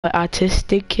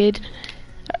autistic kid.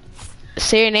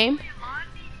 Say your name.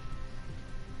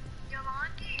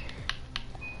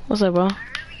 What's up, bro?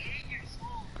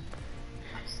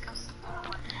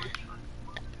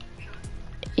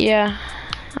 Yeah,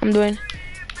 I'm doing.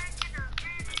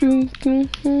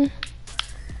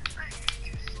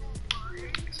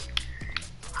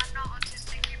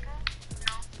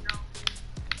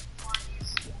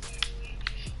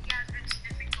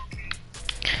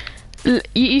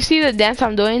 You see the dance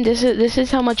I'm doing? This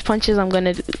is how much punches I'm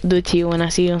gonna do to you when I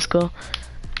see you in school.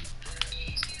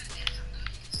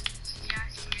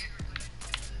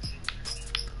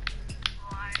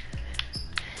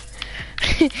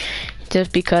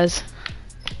 Just because.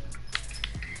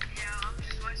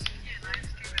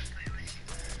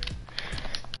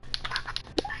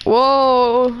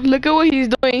 Whoa, look at what he's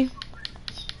doing.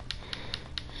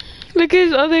 Look at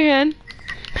his other hand.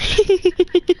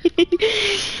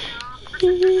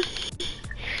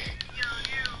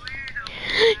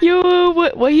 Yo,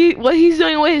 what he's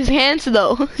doing with his hands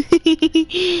though?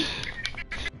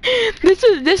 This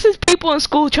is people in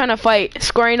school trying to fight,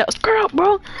 squaring up. Square up,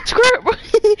 bro. Square up, bro.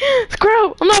 Square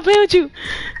up. I'm not playing with you,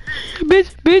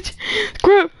 bitch.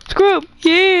 Square up.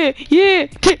 Yeah.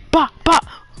 Tick, pop.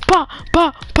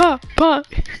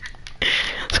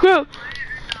 Square up.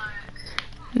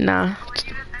 Nah.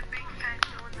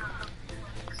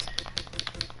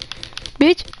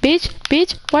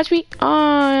 Bitch. Watch me.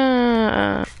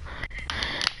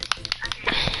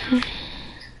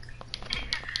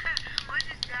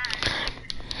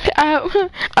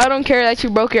 I don't care that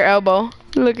you broke your elbow.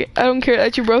 Look, I don't care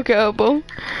that you broke your elbow.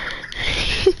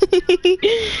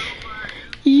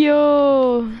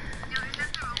 Yo.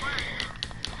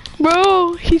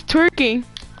 Bro, he's twerking.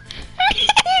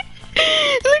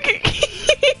 Look at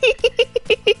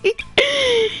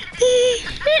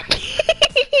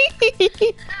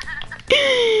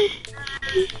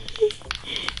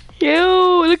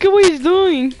Yo, look at what he's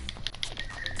doing.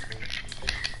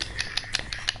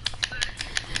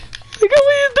 Look at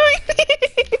what he's doing.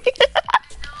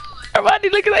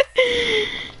 Armani, look at that.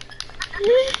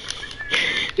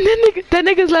 That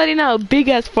nigga's letting out a big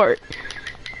ass fart.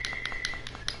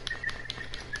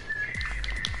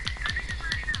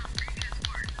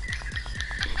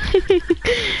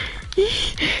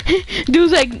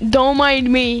 Dude's like, don't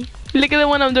mind me. Look at the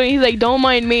one I'm doing. He's like, don't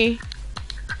mind me.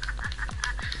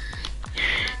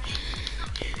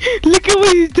 Look at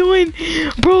what he's doing.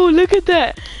 Bro, look at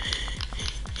that.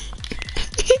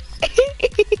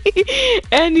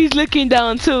 And he's looking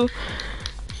down too.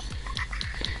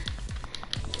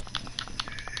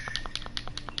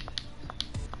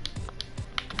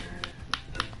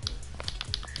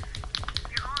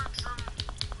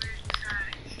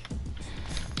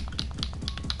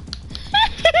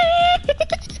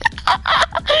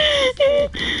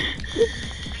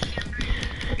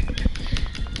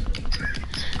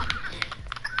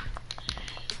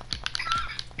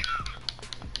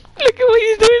 Look at what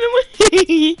he's doing to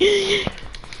me.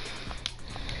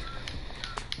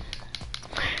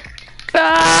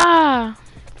 Ah!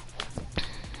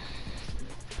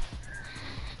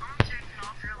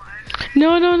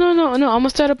 No. I'm gonna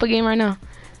start up a game right now.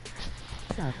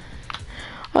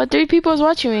 Oh, 3 people is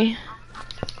watching me.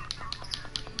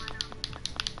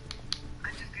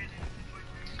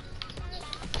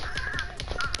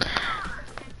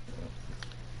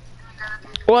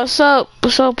 What's up,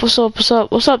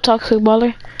 toxic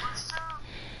baller?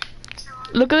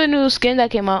 Look at the new skin that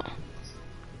came out.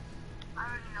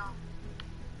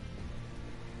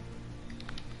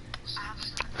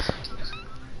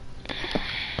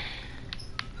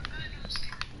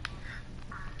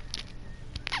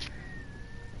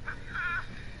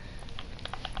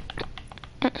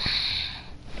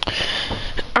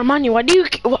 Armani,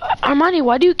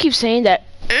 why do you keep saying that?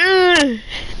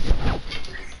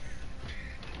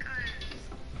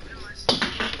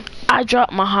 I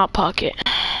dropped my hot pocket.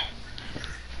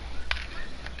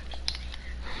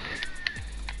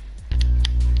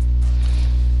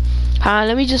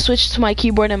 Let me just switch to my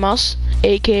keyboard and mouse,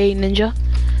 aka Ninja.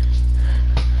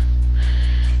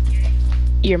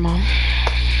 Your mom.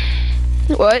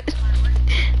 What?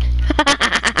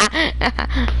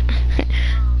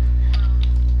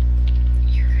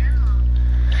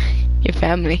 Your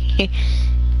family.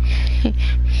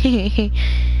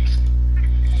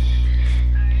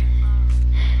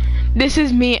 This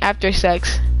is me after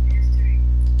sex.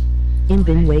 I've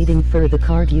been waiting for the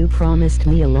card you promised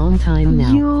me a long time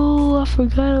now. Yo, I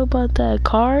forgot about that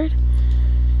card.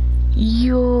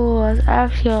 Yo, that's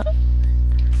actually...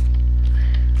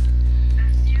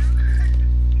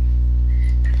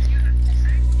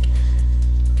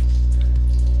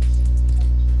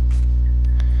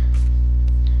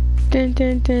 Dun,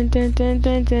 dun, dun, dun, dun,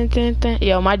 dun, dun, dun, dun.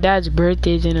 Yo, my dad's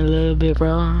birthday's in a little bit,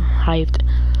 bro. Hyped.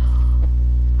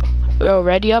 Yo,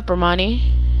 ready up,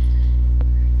 Romani?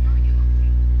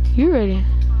 You ready?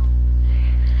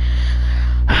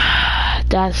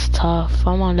 That's tough.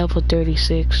 I'm on level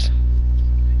 36.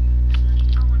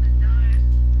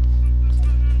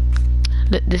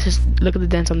 Look at the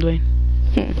dance I'm doing.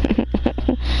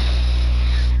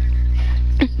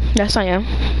 Yes, I am.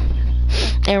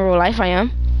 In real life, I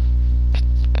am.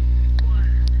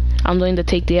 I'm doing the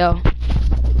take the L.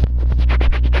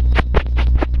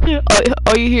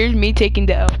 All you hear is me taking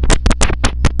the L.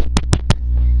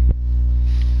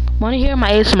 Wanna hear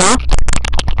my ASMR?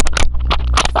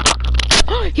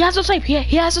 He has a safe. He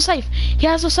has a safe. He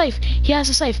has a safe. He has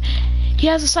a safe. He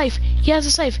has a safe. He has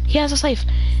a safe. He has a safe.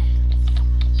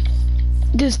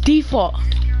 This default.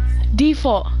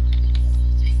 Default.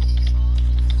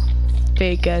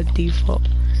 Fake ass default.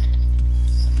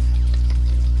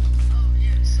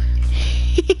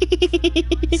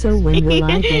 So when will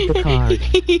I get the card?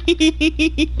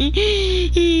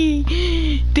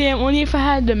 Damn, only if I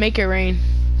had to make it rain.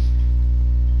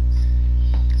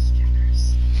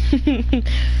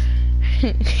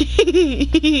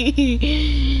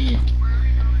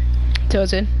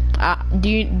 Tilted.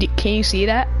 Can you see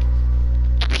that?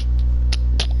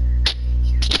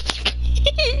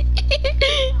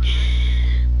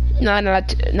 No,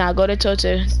 go to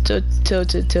tilted.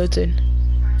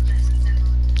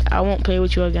 I won't play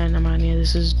with you again, Amania.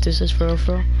 This is for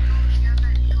real.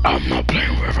 I'm not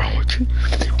playing with you.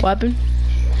 What happened?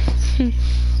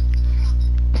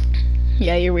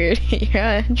 Yeah, you're weird.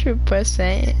 You're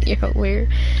 100%. You're weird.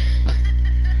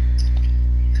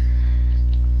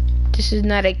 This is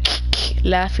not a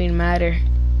laughing matter.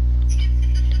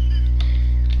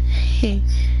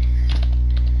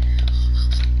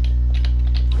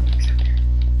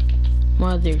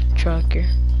 Mother trucker.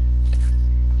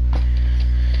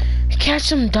 Catch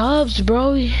some dubs,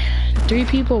 bro. 3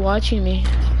 people watching me.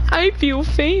 I feel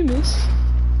famous.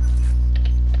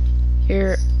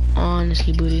 You're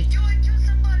honestly booty.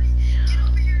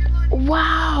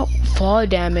 Wow, fall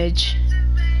damage.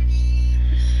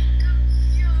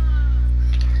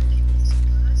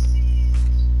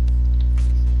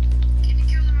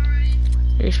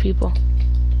 There's people.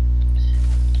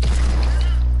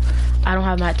 I don't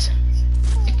have mats.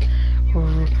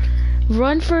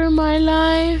 Run for my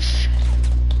life.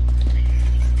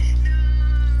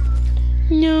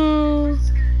 No.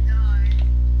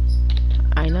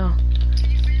 I know.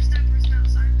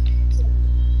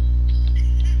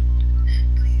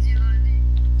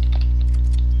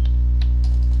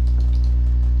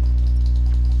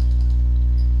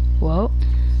 Well,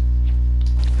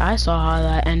 I saw how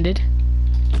that ended.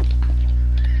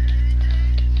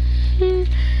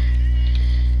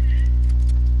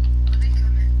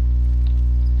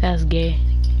 That's gay.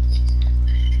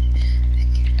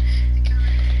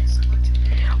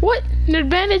 What? The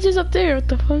advantage is up there. What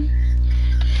the fuck?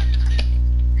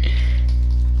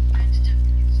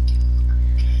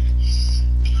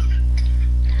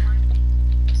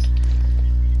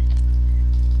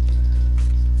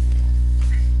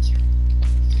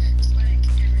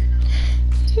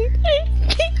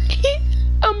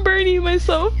 I'm burning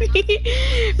myself.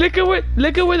 Look at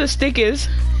where the stick is.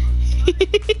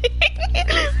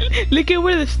 Look at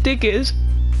where the stick is.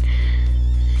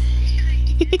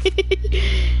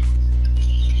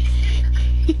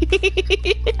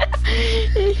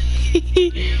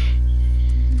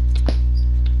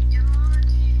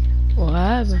 What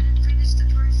happened?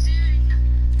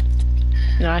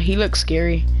 Nah, he looks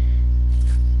scary.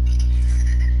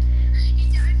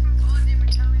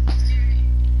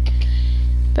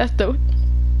 That's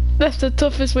the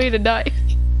toughest way to die.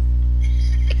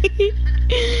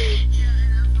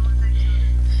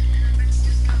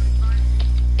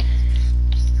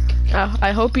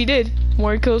 I hope he did.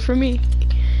 More kills for me.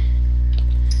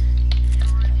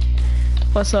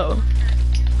 What's up?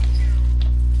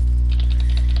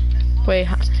 Wait,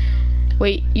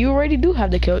 you already do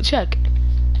have the kill. Check.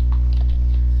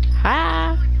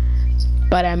 Ha!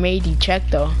 But I made you check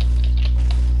though.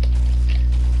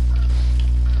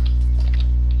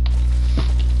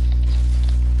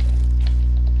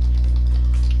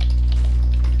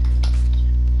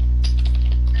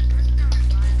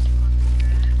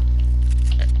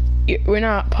 We're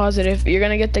not positive. You're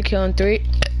gonna get the kill in 3,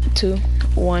 2,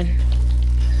 1.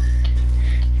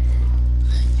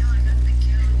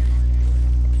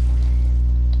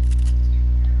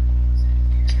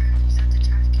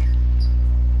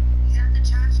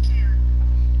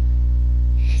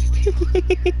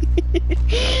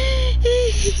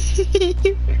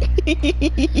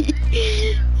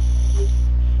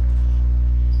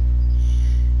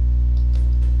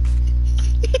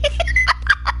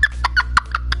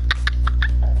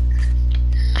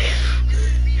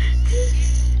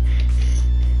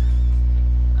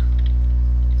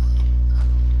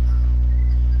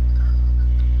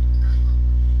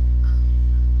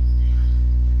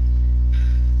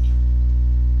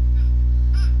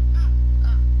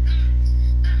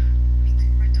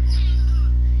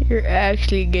 You're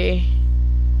actually gay.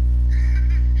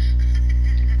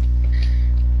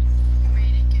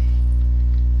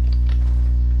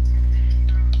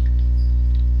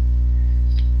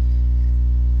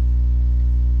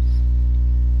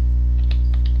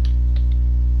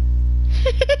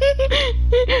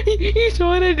 You saw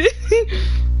what I did?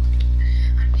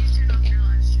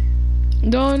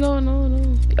 No, no, no,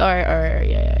 no. Alright,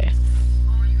 yeah.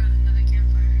 Oh, you got another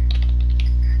campfire.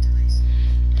 Congratulations.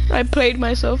 I played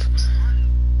myself.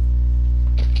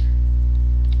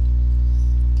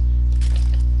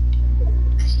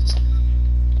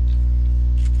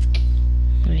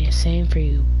 Oh, yeah, same for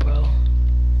you, bro.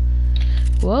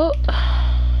 Well.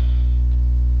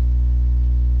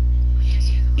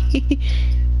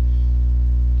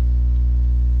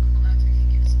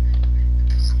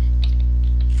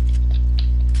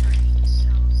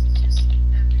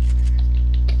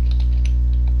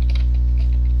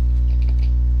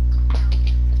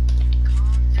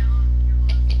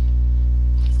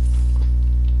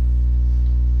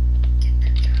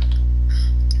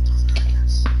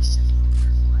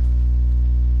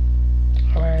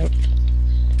 Alright.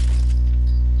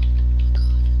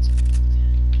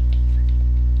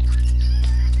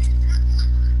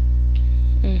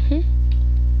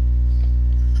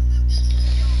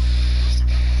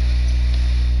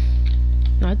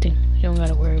 Nothing. You don't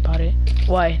gotta worry about it.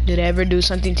 Why? Did I ever do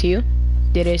something to you?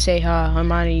 Did it say, ha,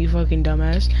 Hermione, you fucking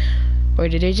dumbass? Or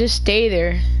did it just stay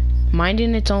there,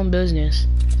 minding its own business?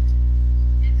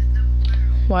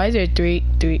 Why is there three?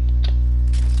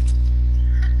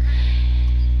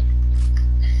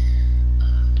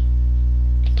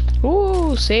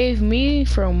 Ooh, save me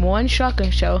from one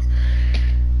shotgun shell.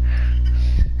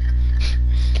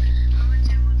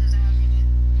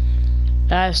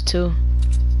 That's two.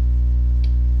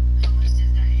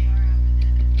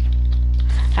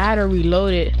 I had to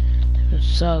reload it. It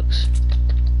sucks.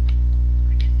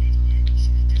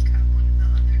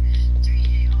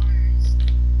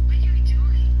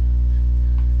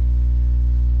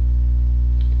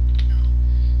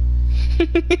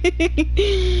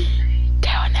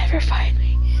 They'll never find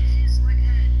me.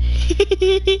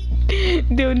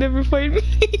 They'll never find me.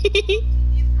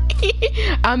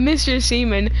 I'm Mr.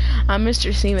 Seaman. I'm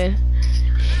Mr. Seaman.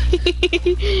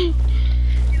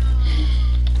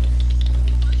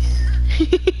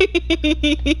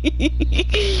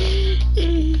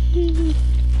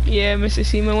 Yeah, Mr.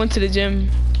 Seaman went to the gym.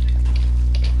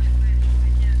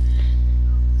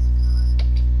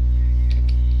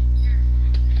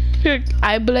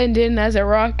 I blend in as a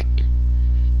rock.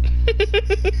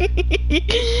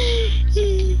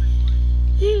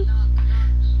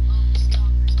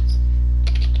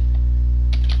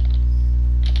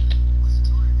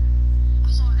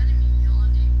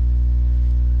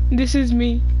 This is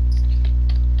me.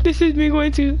 This is me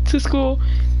going to school.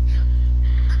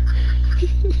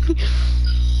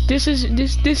 This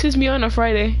is me on a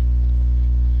Friday.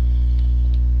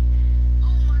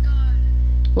 Oh my god.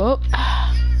 Well.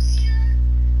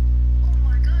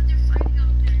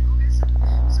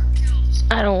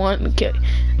 I don't want to kill.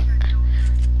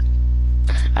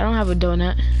 I don't have a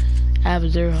donut. I have a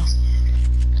 0.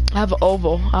 I have an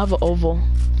oval. I have an oval.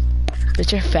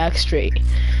 Get your facts straight.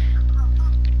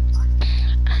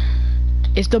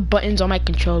 It's the buttons on my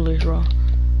controllers, bro.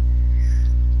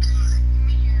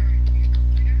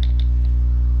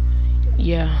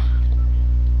 Yeah.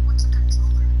 What's a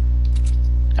controller?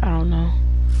 I don't know.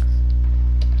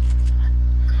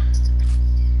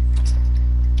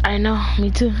 I know, me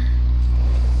too.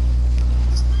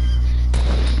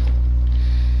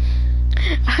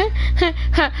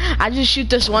 I just shoot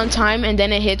this one time and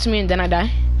then it hits me and then I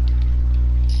die.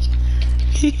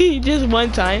 Just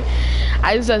one time.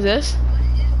 I just does this.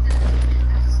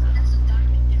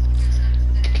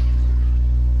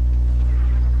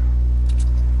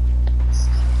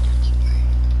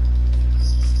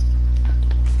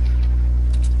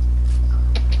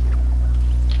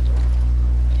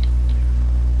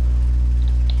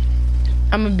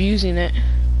 I'm abusing it.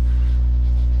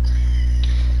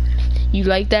 You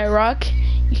like that rock?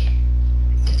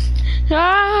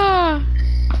 Ah!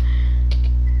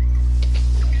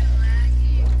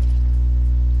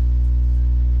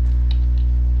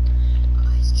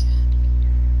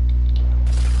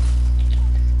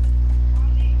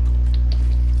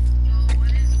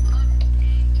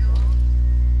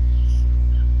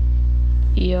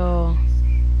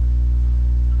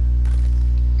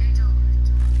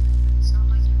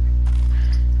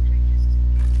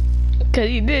 Cause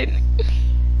he did.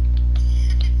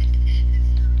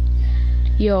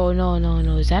 Yo, no.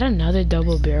 Is that another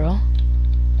double barrel?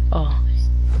 Oh.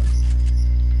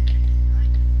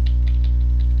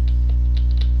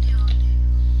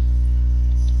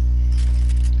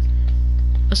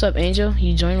 What's up, Angel?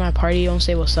 You joined my party, you don't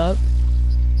say what's up?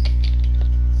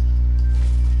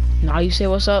 Now you say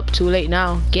what's up, too late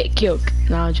now. Get killed.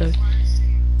 Nah, I'm joking.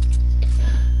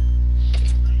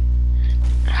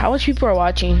 How much people are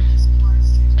watching?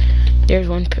 There's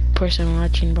one person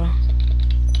watching, bro.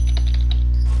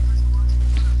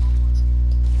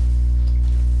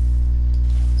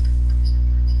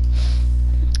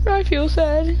 I feel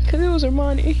sad, because it was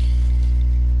Armani.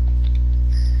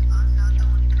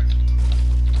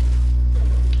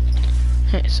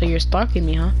 So you're stalking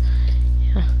me, huh?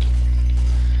 Yeah.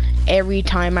 Every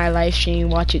time I live stream,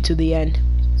 watch it to the end.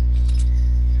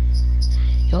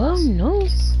 Oh no.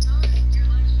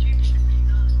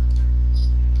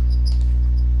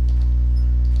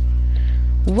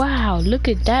 Wow, look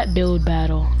at that build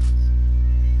battle.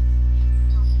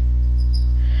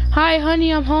 Hi,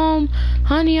 honey, I'm home.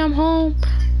 Honey, I'm home.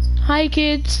 Hi,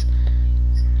 kids.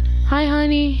 Hi,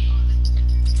 honey.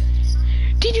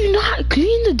 Did you not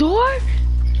clean the door?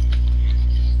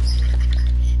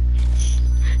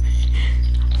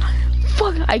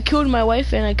 Fuck, I killed my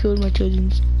wife and I killed my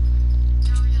children.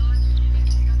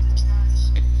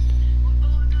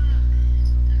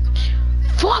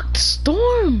 Fuck, the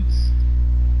storm.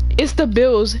 It's the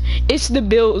bills. It's the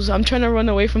bills. I'm trying to run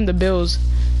away from the bills.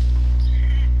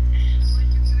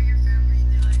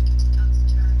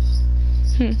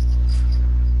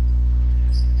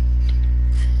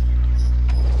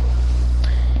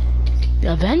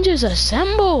 The Avengers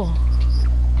assemble.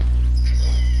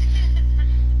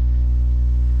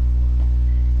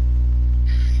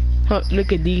 Oh,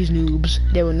 look at these noobs.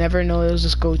 They will never know it was a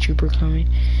skull trooper coming.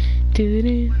 They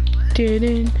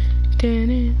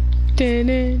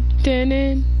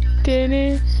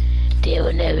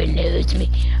will never know it's me.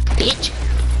 Bitch.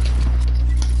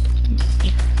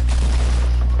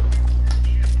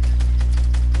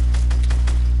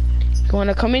 You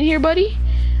wanna come in here, buddy?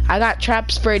 I got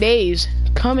traps for days.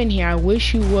 Come in here, I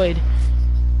wish you would.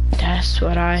 That's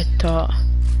what I thought.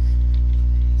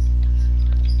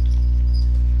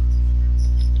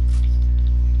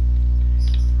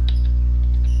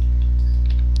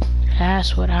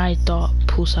 That's what I thought,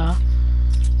 Pusa.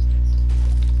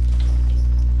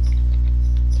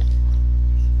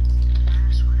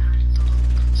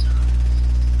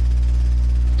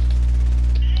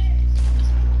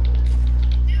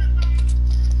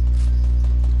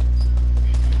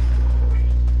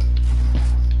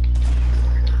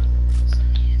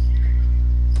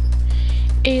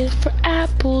 A is for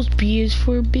apples, B is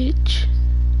for bitch.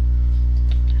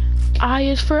 I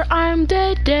is for I'm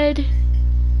dead.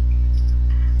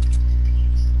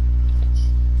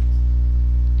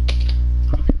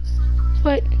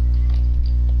 What?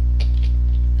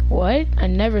 What? I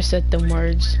never said them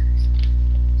words.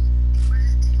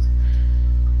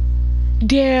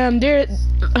 Damn, they're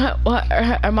what,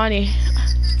 Armani.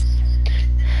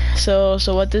 So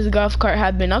what this golf cart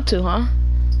had been up to, huh?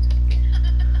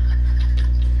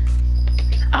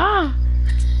 Ah.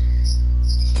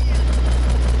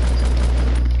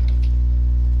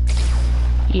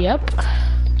 Yep.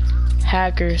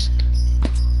 Hackers.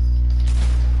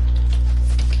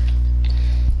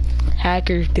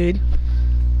 Hackers, dude.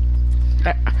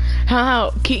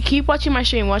 Keep watching my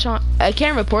stream. Watch on. I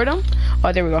can't report them.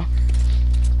 Oh, there we go.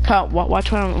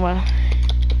 Watch one.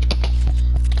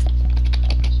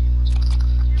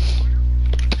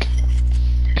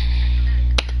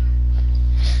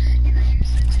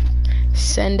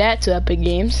 Send that to Epic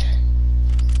Games.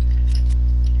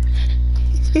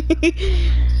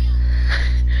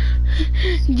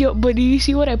 Yo, but do you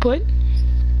see what I put?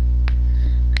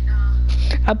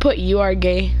 I put "you are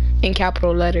gay" in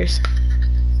capital letters.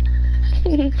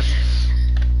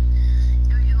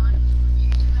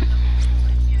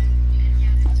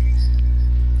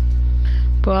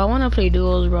 Bro, I wanna play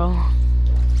duos, bro.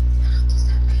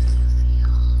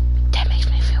 That makes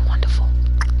me feel wonderful.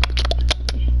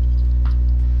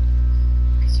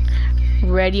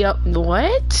 Ready up?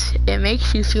 What? It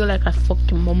makes you feel like a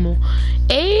fucking momo.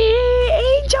 Hey,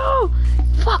 Angel!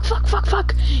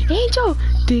 Fuck! Angel!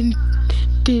 Din.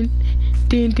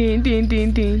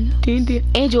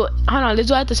 Angel, hold on, let's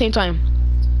do it at the same time.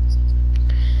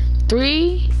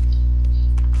 3.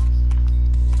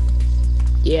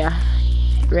 Yeah.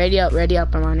 Ready up,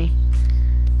 Armani.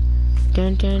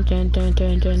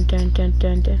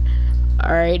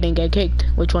 Alright, then get kicked.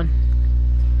 Which one?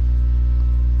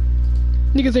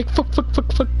 Niggas like fuck, fuck,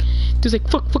 fuck, fuck. Dude's like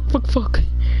fuck, fuck, fuck, fuck.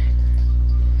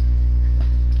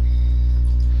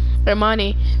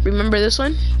 Armani, remember this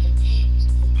one?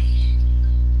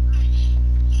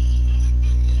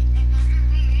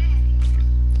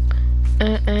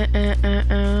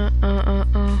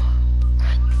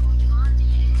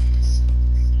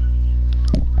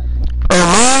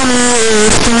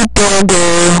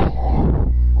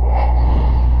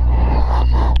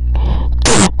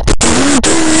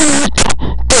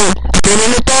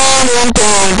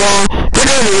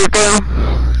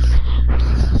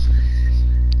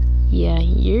 Yeah,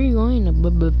 you're going to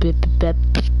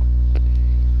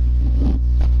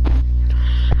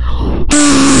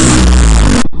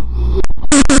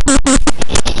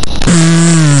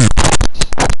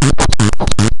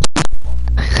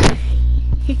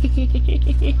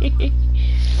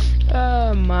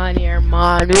Money,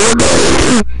 Armani.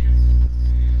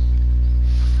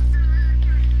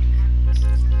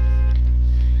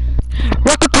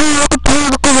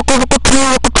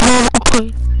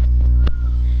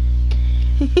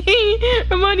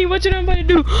 Armani, what you about to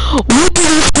do?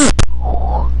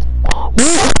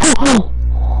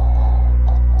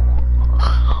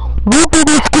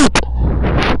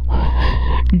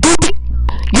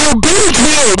 Your beard's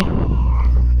weird.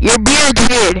 Your beard's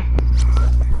weird.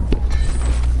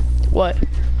 What?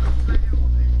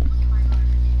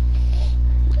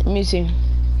 Let me see.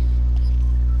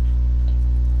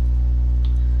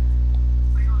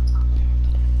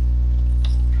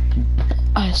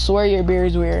 I swear your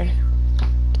beard's weird.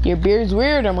 Your beard's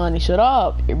weird, Armani. Shut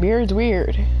up. Your beard's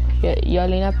weird.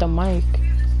 Yelling at the mic.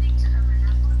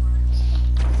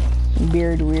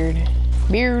 Beard weird.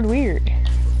 Beard weird.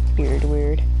 Beard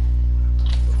weird.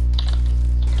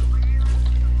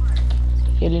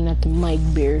 Yelling at the mic,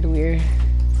 beard weird.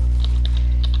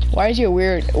 Why is your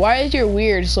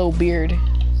weird so weird?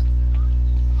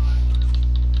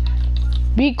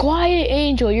 Be quiet,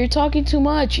 Angel. You're talking too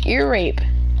much. Ear rape.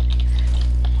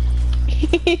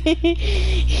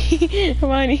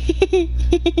 Hermione.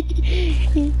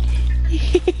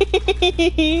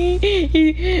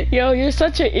 Yo, you're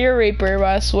such an ear raper,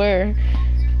 I swear.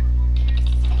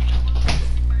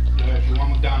 Yeah, if you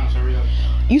want McDonald's, hurry up.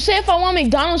 You say if I want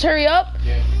McDonald's, hurry up?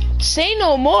 Yeah. Say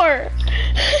no more.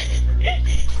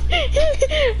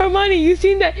 Hermione, you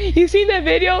seen that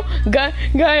video? Guy,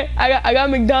 I got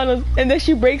McDonald's, and then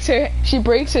she breaks her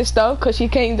stuff because she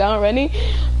came down already.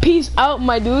 Peace out,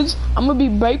 my dudes. I'm gonna be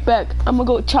right back. I'm gonna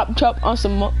go chop on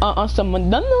some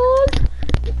McDonald's.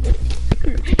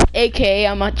 AKA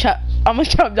I'm gonna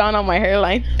chop down on my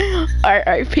hairline.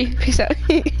 Alright, peace out.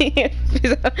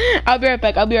 Peace out. I'll be right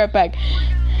back.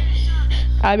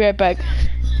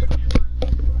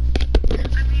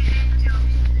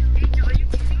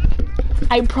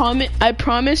 I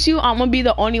promise you, I'm gonna be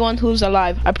the only one who's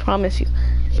alive. I promise you.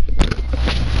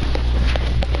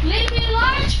 Leave me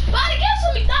large. Body, get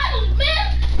some McDonald's,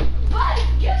 man. Body,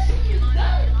 get some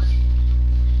McDonald's.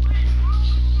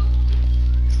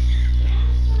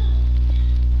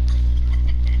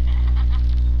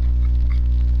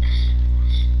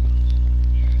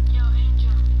 Yo,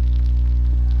 Angel.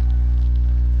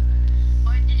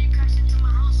 Why did you crash into my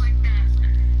house like that?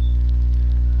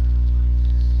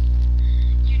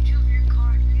 You drove your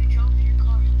car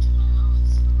into my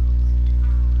house.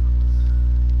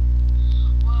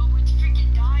 Well, which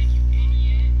freaking died, you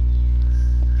idiot.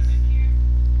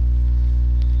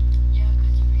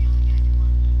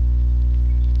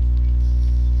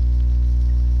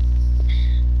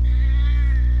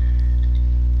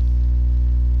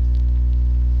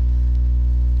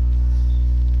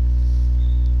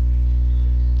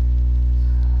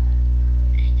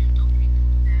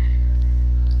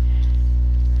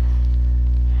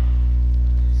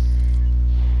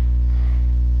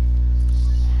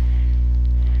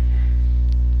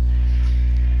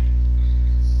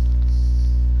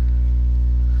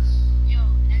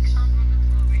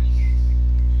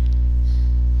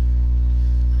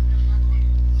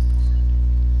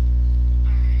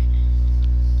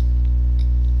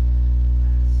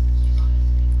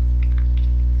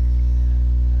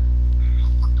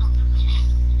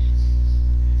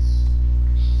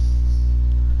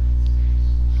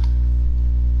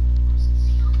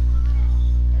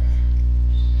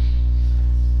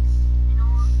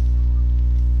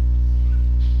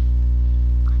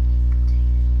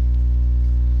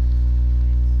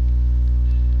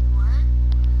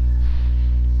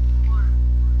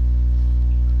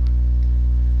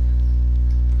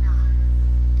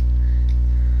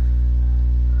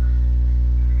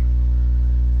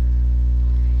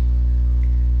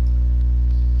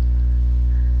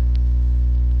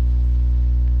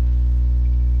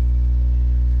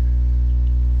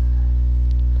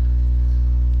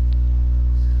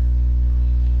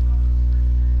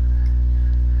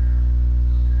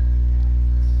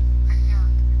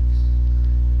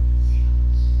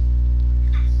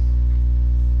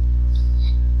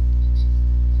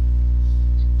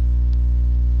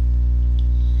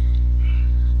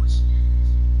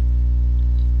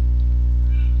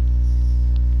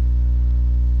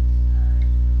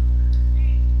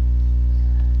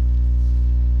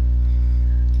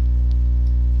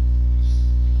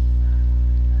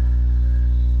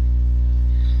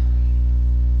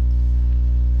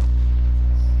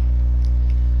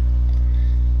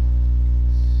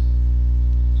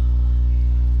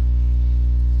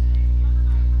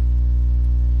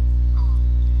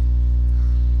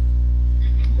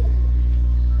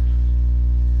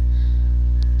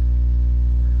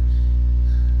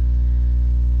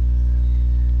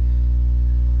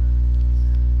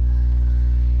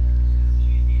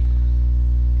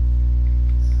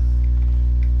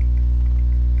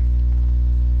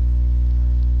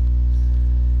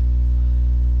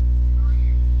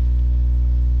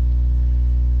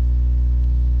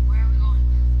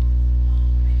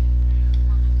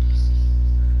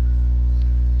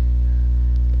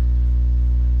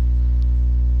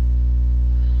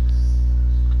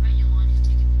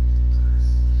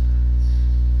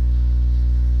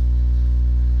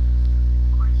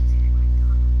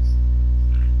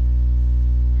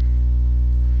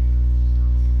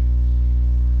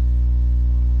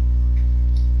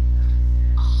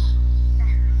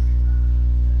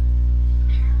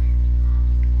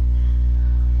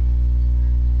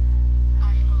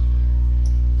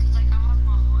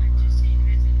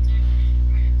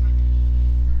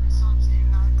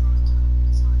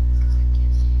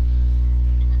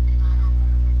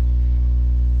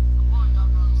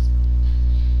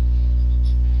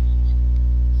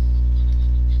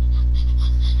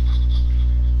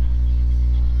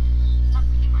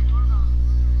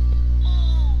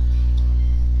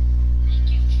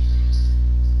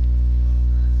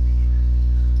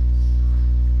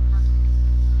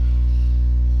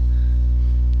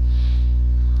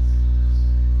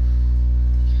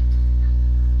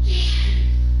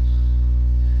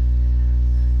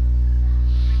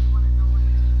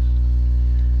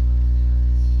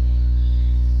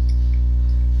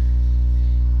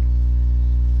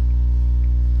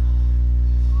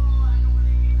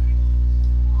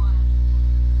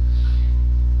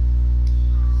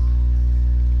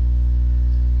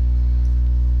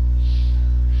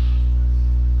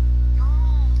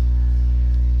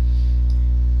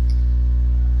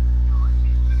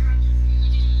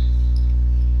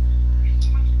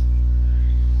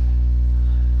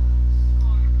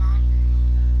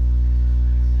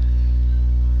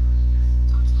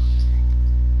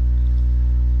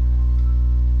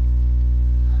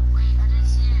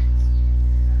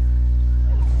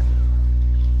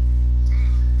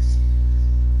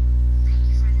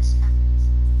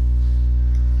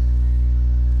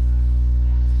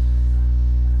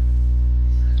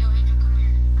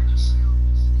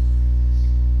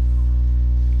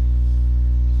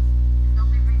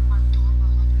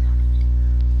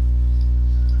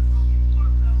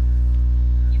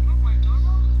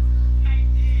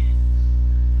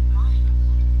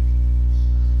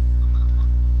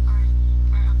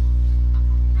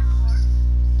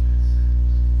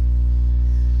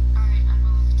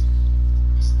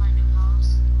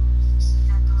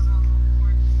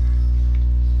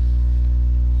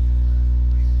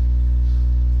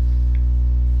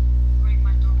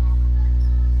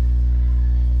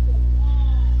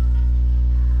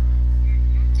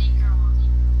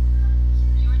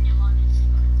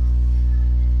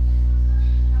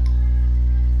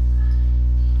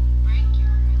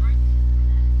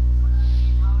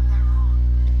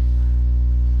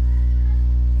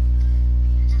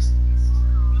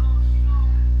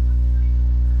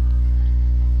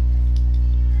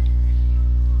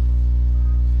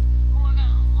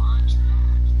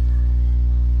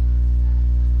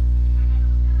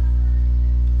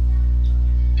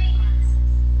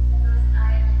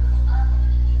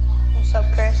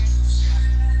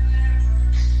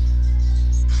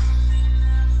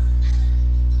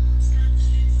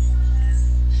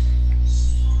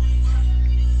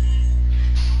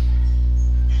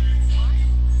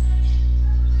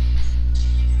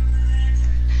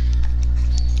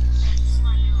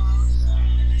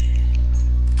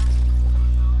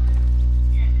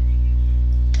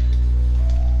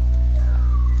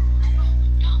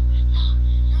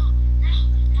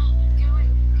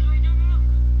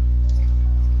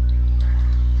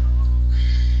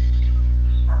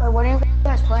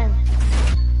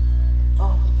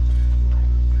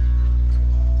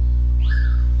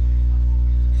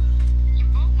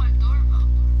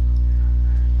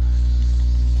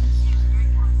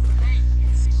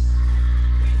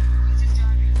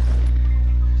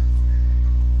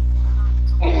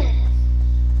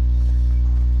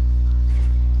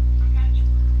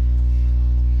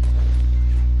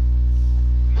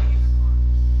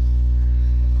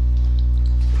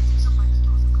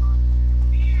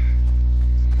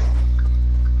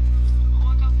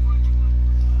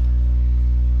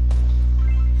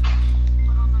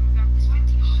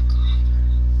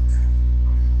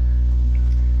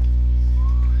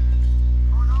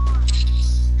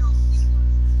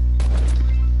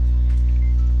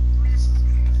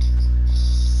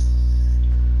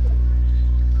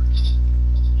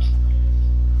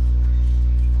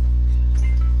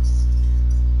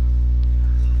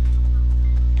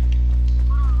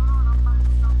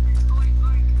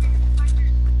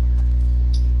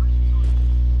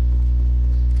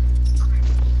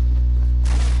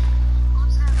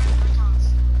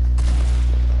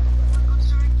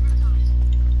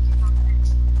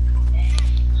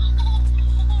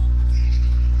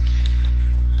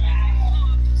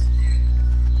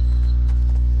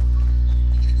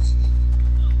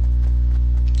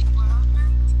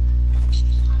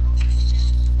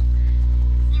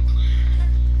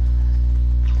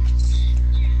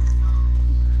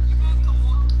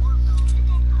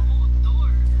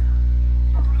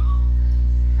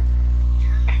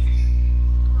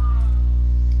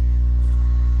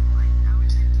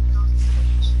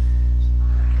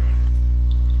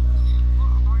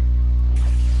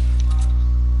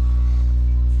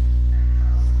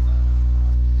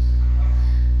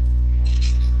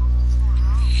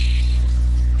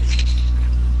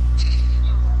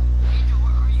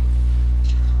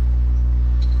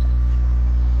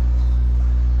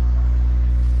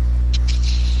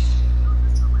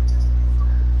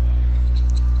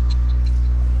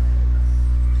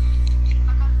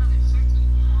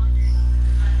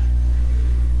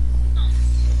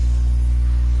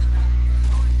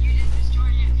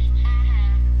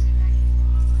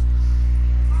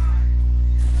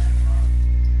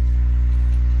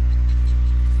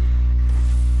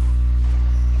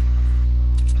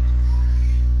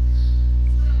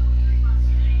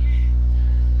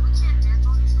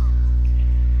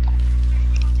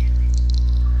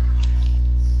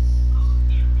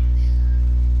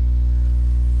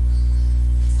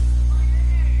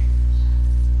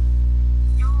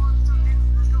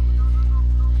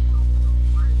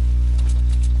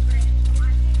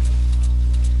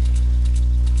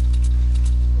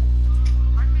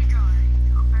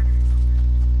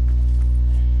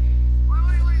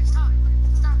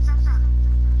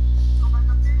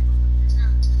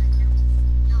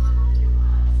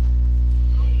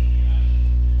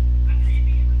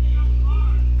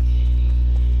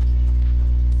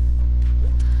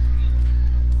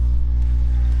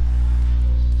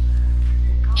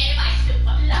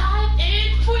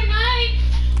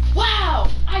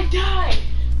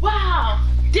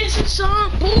 This is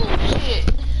some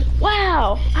bullshit.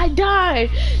 Wow, I died.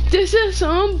 This is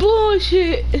some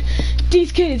bullshit.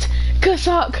 These kids could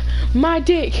suck my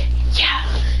dick. Yeah.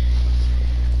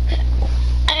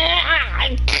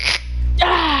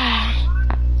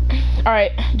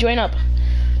 Alright, join up.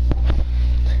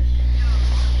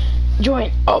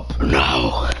 Join up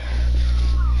now.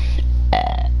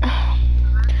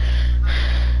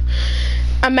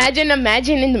 Imagine a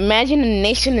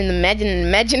nation.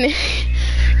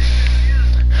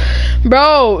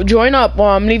 Bro, join up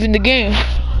while I'm leaving the game.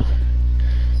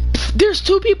 There's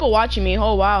 2 people watching me.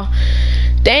 Oh wow.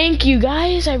 Thank you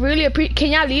guys. I really appreciate.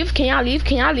 Can y'all leave? Can y'all leave?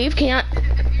 Can y'all leave? Can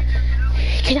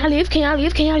y'all leave? Can y'all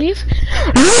leave? Can y'all leave?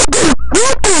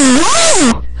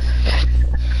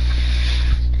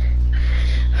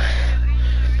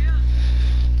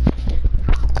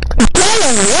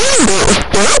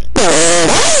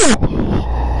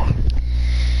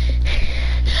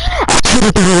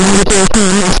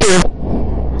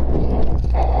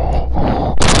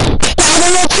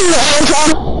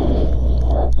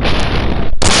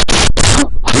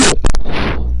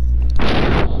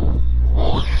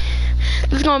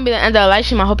 This is gonna be the end of the live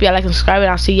stream. I hope y'all like and subscribe,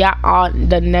 and I'll see y'all on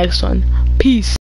the next one. Peace.